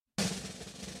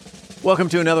Welcome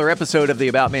to another episode of the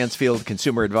About Mansfield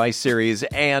Consumer Advice Series.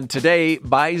 And today,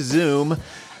 by Zoom,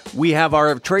 we have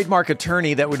our trademark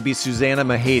attorney. That would be Susanna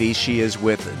Mahady. She is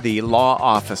with the law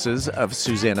offices of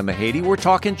Susanna Mahady. We're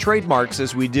talking trademarks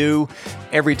as we do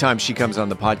every time she comes on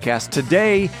the podcast.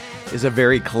 Today is a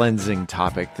very cleansing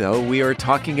topic, though. We are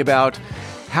talking about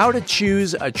how to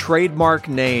choose a trademark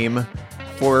name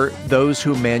for those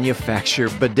who manufacture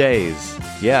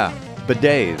bidets. Yeah,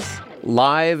 bidets.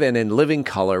 Live and in living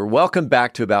color. Welcome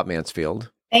back to About Mansfield.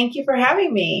 Thank you for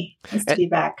having me. Nice to be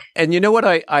back. And you know what?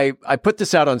 I put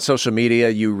this out on social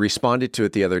media. You responded to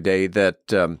it the other day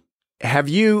that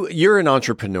you're an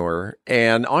entrepreneur,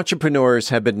 and entrepreneurs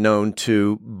have been known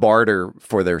to barter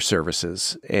for their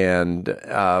services. And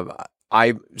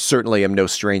I certainly am no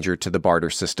stranger to the barter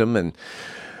system.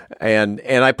 And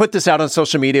I put this out on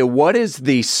social media. What is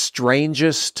the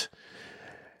strangest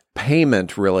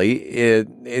payment really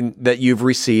in that you've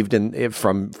received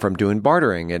from doing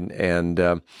bartering,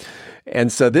 and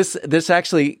so this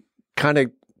actually kind of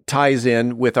ties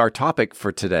in with our topic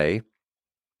for today,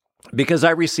 because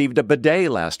I received a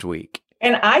bidet last week,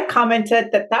 and I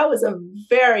commented that was a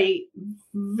very,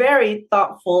 very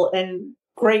thoughtful and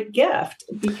great gift,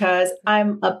 because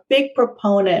I'm a big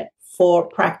proponent for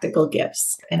practical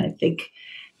gifts, and I think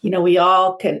we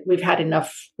all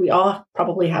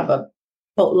probably have a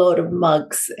boatload of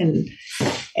mugs and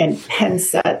pen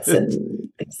sets and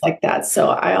things like that. So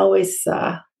I always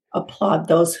applaud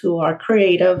those who are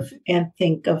creative and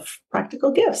think of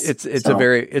practical gifts. It's a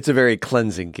very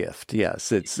cleansing gift.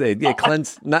 Yes,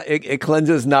 it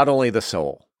cleanses not only the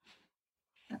soul.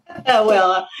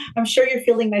 Well, I'm sure you're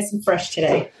feeling nice and fresh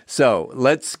today. So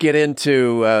let's get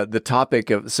into the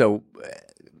topic of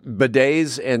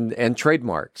bidets and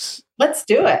trademarks. Let's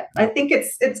do it. I think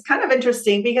it's kind of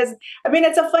interesting because,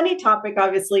 it's a funny topic.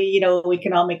 Obviously, we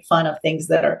can all make fun of things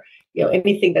that are,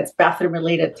 anything that's bathroom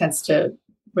related tends to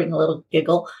bring a little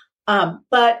giggle.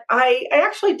 But I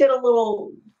actually did a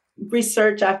little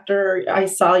research after I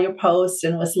saw your post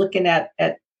and was looking at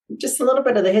just a little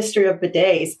bit of the history of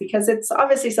bidets, because it's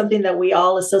obviously something that we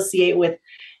all associate with,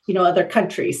 other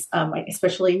countries,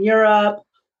 especially in Europe.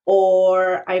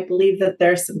 Or I believe that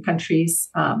there's some countries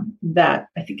that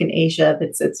I think in Asia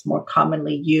it's more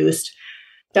commonly used.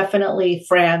 Definitely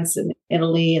France and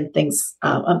Italy and things,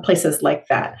 places like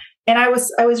that. And I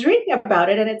was reading about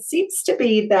it, and it seems to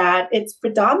be that it's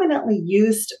predominantly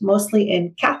used mostly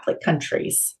in Catholic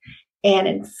countries. And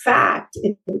in fact,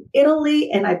 in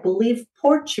Italy and I believe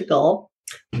Portugal,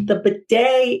 the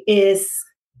bidet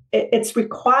it's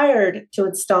required to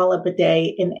install a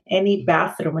bidet in any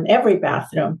bathroom, in every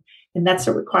bathroom. And that's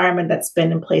a requirement that's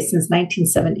been in place since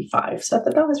 1975. So I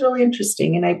thought that was really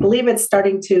interesting. And I believe it's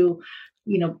starting to,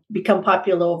 become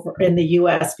popular over in the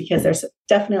US, because there's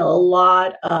definitely a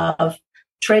lot of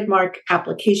trademark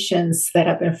applications that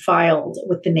have been filed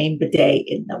with the name bidet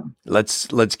in them.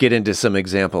 Let's get into some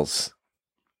examples.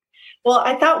 Well,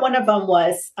 I thought one of them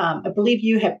was, I believe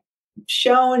you have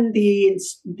shown the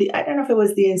I don't know if it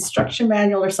was the instruction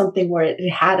manual or something, where it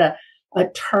had a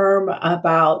term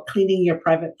about cleaning your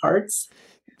private parts.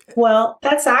 Well,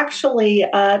 that's actually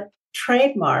a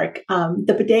trademark.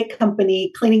 The bidet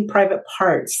company cleaning private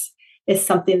parts is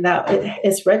something that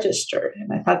is registered,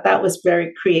 and I thought that was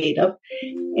very creative.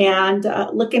 And I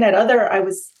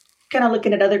was kind of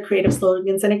looking at other creative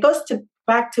slogans, and it goes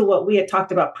back to what we had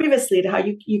talked about previously, to how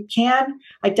you can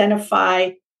identify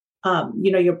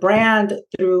your brand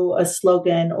through a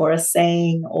slogan or a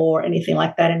saying or anything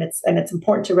like that. And it's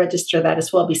important to register that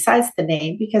as well, besides the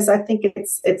name, because I think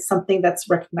it's something that's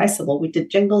recognizable. We did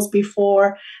jingles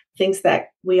before, things that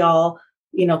we all,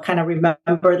 kind of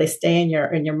remember, they stay in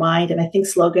your mind. And I think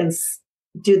slogans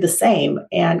do the same.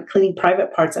 And cleaning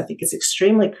private parts, I think, is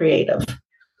extremely creative.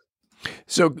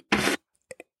 So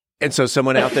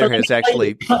someone out there has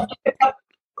actually...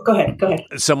 Go ahead.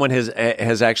 Someone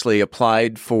has actually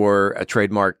applied for a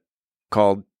trademark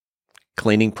called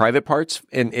cleaning private parts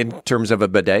in terms of a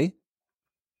bidet?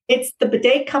 It's the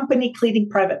bidet company cleaning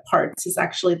private parts is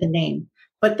actually the name.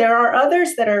 But there are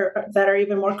others that are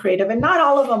even more creative, and not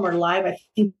all of them are live. I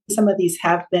think some of these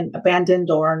have been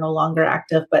abandoned or are no longer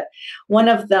active. But one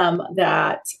of them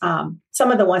that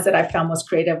some of the ones that I found was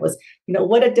creative was,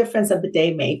 what a difference a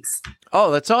bidet makes.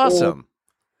 Oh, that's awesome.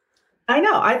 I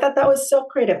know. I thought that was so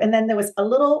creative. And then there was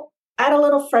add a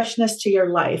little freshness to your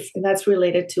life, and that's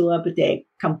related to a bidet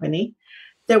company.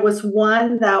 There was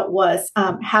one that was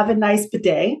have a nice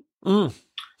bidet,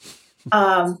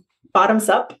 bottoms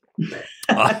up.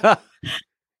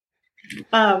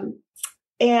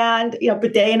 And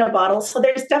bidet in a bottle. So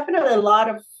there's definitely a lot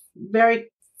of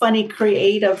very funny,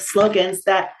 creative slogans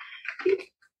that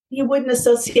you wouldn't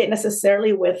associate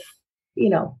necessarily with,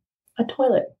 a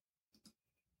toilet.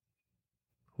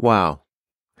 Wow.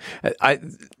 I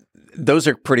those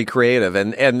are pretty creative,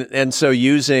 and so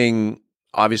using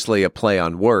obviously a play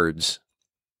on words,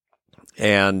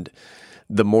 and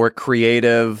the more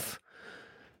creative,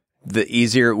 the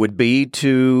easier it would be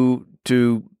to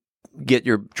get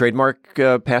your trademark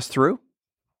passed through.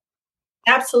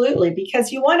 Absolutely,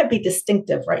 because you want to be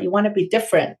distinctive, right? You want to be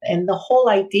different. And the whole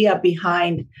idea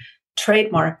behind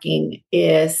trademarking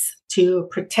is to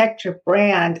protect your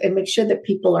brand and make sure that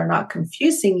people are not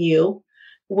confusing you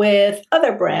with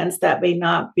other brands that may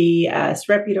not be as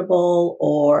reputable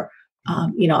or,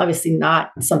 obviously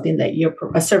not something that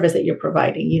a service that you're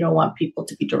providing. You don't want people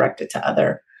to be directed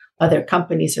to other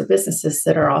companies or businesses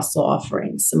that are also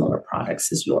offering similar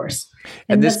products as yours.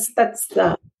 And that's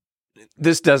the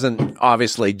this doesn't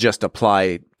obviously just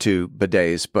apply to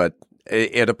bidets, but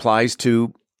it applies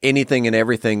to anything and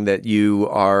everything that you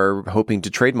are hoping to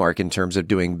trademark in terms of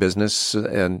doing business.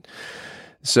 And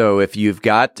so if you've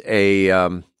got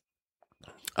a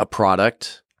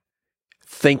product,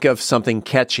 think of something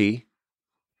catchy.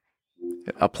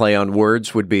 A play on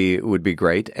words would be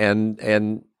great, and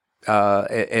then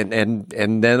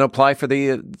apply for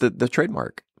the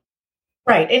trademark.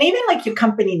 Right. And even like your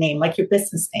company name, like your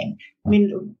business name. I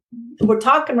mean, we're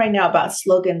talking right now about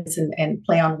slogans and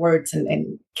play on words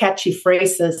and catchy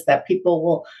phrases that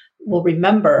people will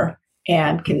remember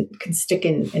and can stick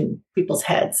in people's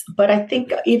heads. But I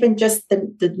think even just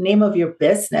the name of your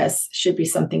business should be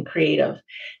something creative.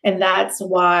 And that's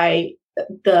why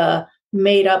the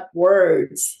made up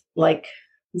words like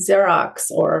Xerox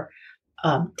or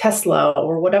Tesla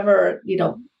or whatever,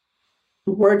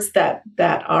 words that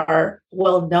are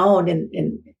well known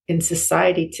in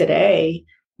society today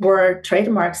were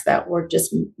trademarks that were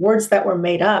just words that were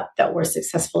made up that were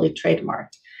successfully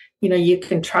trademarked. You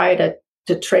can try to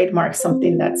trademark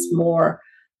something that's more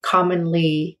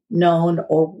commonly known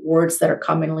or words that are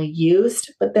commonly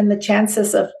used, but then the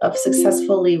chances of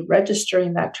successfully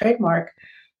registering that trademark,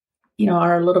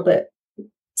 are a little bit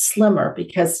slimmer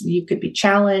because you could be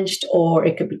challenged or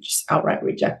it could be just outright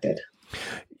rejected.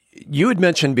 You had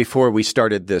mentioned before we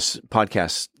started this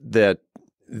podcast that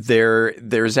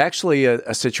there's actually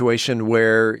a situation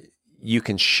where you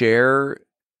can share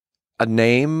a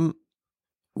name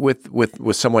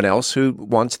with someone else who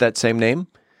wants that same name.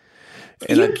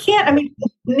 And you can't. I mean,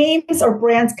 names or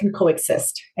brands can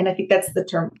coexist, and I think that's the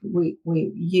term we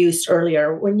used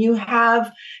earlier. When you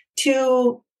have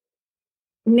two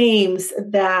names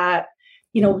that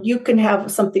you can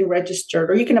have something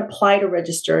registered or you can apply to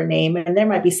register a name and there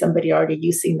might be somebody already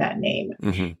using that name,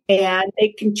 mm-hmm. and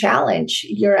they can challenge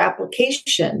your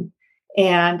application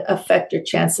and affect your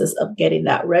chances of getting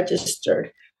that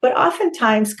registered. But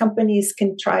oftentimes companies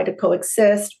can try to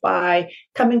coexist by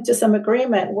coming to some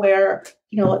agreement where,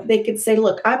 they could say,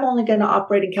 look, I'm only going to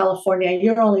operate in California.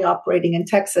 You're only operating in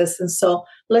Texas. And so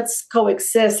let's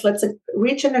coexist. Let's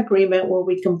reach an agreement where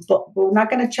we're not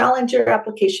going to challenge your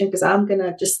application because I'm going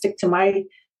to just stick to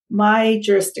my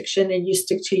jurisdiction and you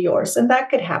stick to yours. And that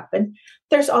could happen.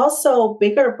 There's also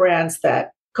bigger brands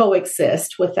that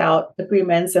coexist without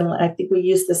agreements. And I think we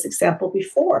used this example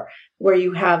before where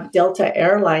you have Delta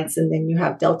Airlines and then you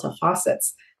have Delta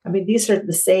Faucets. I mean, these are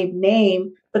the same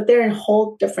name, but they're in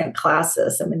whole different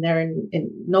classes. I mean, they're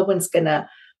no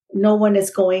one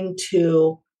is going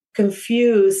to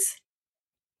confuse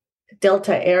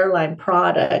Delta Airline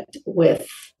product with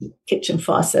kitchen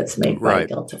faucets made by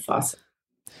Delta Faucet.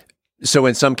 So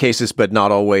in some cases, but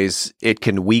not always, it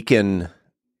can weaken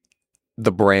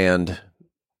the brand,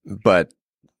 but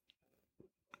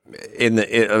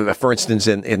for instance,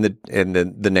 in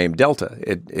the name Delta,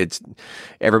 it's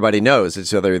everybody knows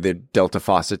it's either the Delta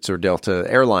Faucets or Delta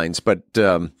Airlines, but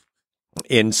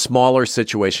in smaller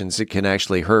situations, it can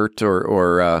actually hurt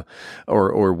or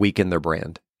weaken their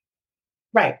brand.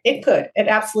 Right. It could. It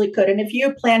absolutely could. And if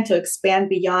you plan to expand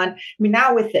beyond,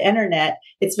 now with the internet,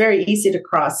 it's very easy to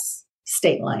cross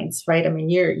state lines, right? I mean,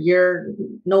 you're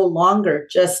no longer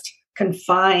just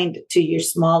confined to your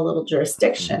small little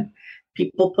jurisdiction.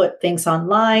 People put things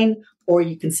online, or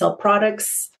you can sell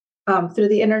products through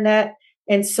the internet.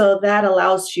 And so that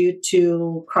allows you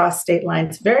to cross state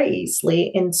lines very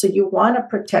easily. And so you want to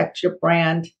protect your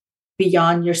brand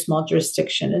beyond your small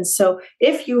jurisdiction. And so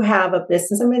if you have a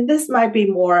business, this might be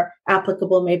more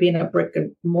applicable maybe in a brick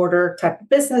and mortar type of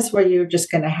business where you're just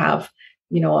going to have,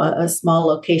 a small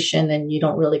location and you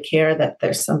don't really care that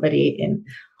there's somebody in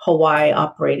Hawaii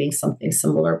operating something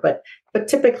similar. But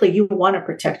typically you want to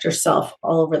protect yourself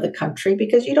all over the country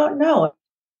because you don't know.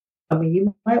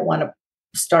 You might want to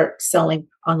start selling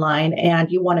online and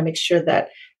you want to make sure that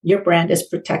your brand is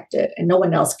protected and no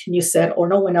one else can use it, or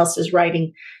no one else is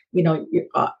writing, no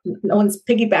one's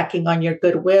piggybacking on your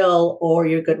goodwill or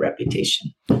your good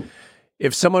reputation.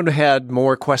 If someone had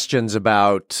more questions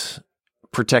about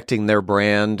protecting their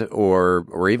brand,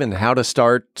 or even how to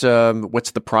start,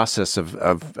 what's the process of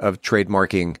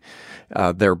trademarking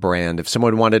their brand? If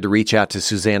someone wanted to reach out to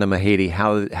Susanna Mahady,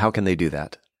 how can they do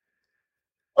that?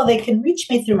 Well, they can reach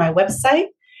me through my website,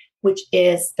 which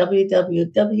is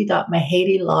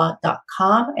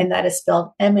www.mahadylaw.com, and that is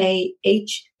spelled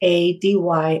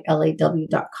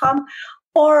MAHADYLAW.com.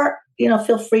 Or,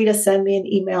 feel free to send me an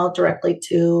email directly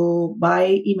to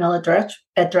my email address,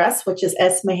 which is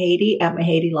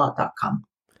smahady@mahadylaw.com.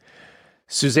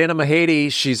 Susanna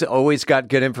Mahady, she's always got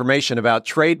good information about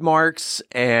trademarks,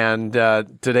 and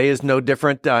today is no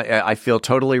different. I feel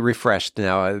totally refreshed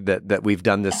now that we've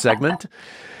done this segment.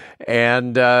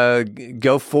 And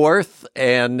go forth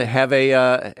and have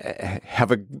a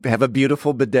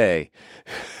beautiful bidet.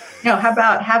 No, how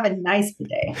about have a nice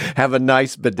bidet? Have a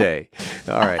nice bidet.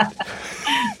 All right.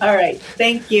 All right.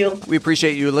 Thank you. We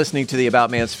appreciate you listening to the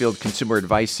About Mansfield Consumer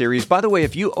Advice Series. By the way,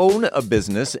 if you own a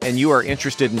business and you are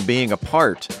interested in being a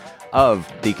part of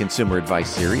the Consumer Advice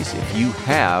Series, if you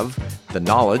have the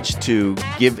knowledge to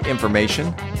give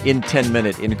information in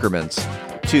 10-minute increments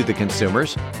to the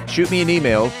consumers, shoot me an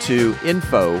email to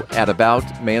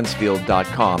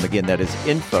info@aboutmansfield.com. Again, that is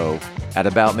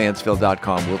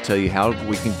info@aboutmansfield.com. We'll tell you how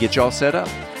we can get you all set up.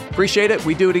 Appreciate it.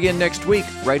 We do it again next week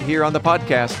right here on the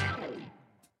podcast.